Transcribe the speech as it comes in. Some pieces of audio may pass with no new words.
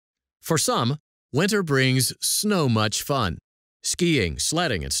For some, winter brings so much fun: skiing,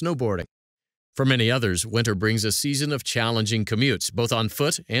 sledding, and snowboarding. For many others, winter brings a season of challenging commutes, both on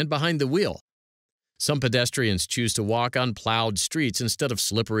foot and behind the wheel. Some pedestrians choose to walk on plowed streets instead of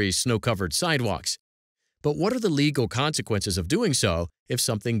slippery, snow-covered sidewalks. But what are the legal consequences of doing so if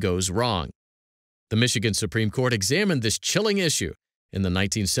something goes wrong? The Michigan Supreme Court examined this chilling issue in the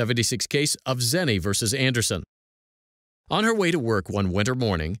 1976 case of Zeni versus Anderson. On her way to work one winter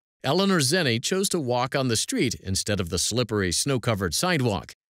morning, Eleanor Zeni chose to walk on the street instead of the slippery, snow-covered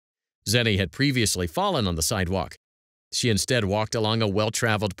sidewalk. Zeni had previously fallen on the sidewalk. She instead walked along a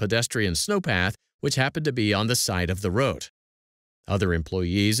well-traveled pedestrian snowpath, which happened to be on the side of the road. Other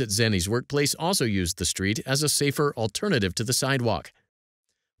employees at Zeni's workplace also used the street as a safer alternative to the sidewalk.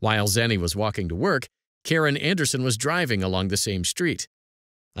 While Zeni was walking to work, Karen Anderson was driving along the same street.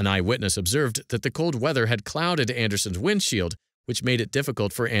 An eyewitness observed that the cold weather had clouded Anderson's windshield, which made it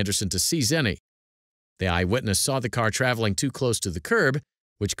difficult for Anderson to see Zeni. The eyewitness saw the car traveling too close to the curb,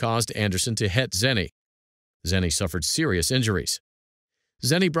 which caused Anderson to hit Zeni. Zeni suffered serious injuries.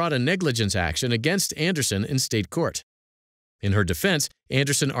 Zeni brought a negligence action against Anderson in state court. In her defense,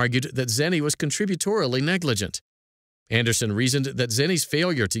 Anderson argued that Zeni was contributorily negligent. Anderson reasoned that Zeni's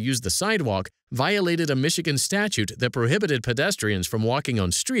failure to use the sidewalk violated a Michigan statute that prohibited pedestrians from walking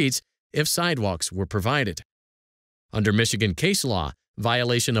on streets if sidewalks were provided. Under Michigan case law,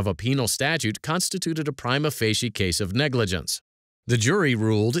 violation of a penal statute constituted a prima facie case of negligence. The jury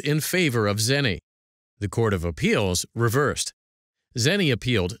ruled in favor of Zeni. The Court of Appeals reversed. Zeni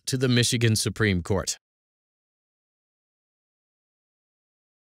appealed to the Michigan Supreme Court.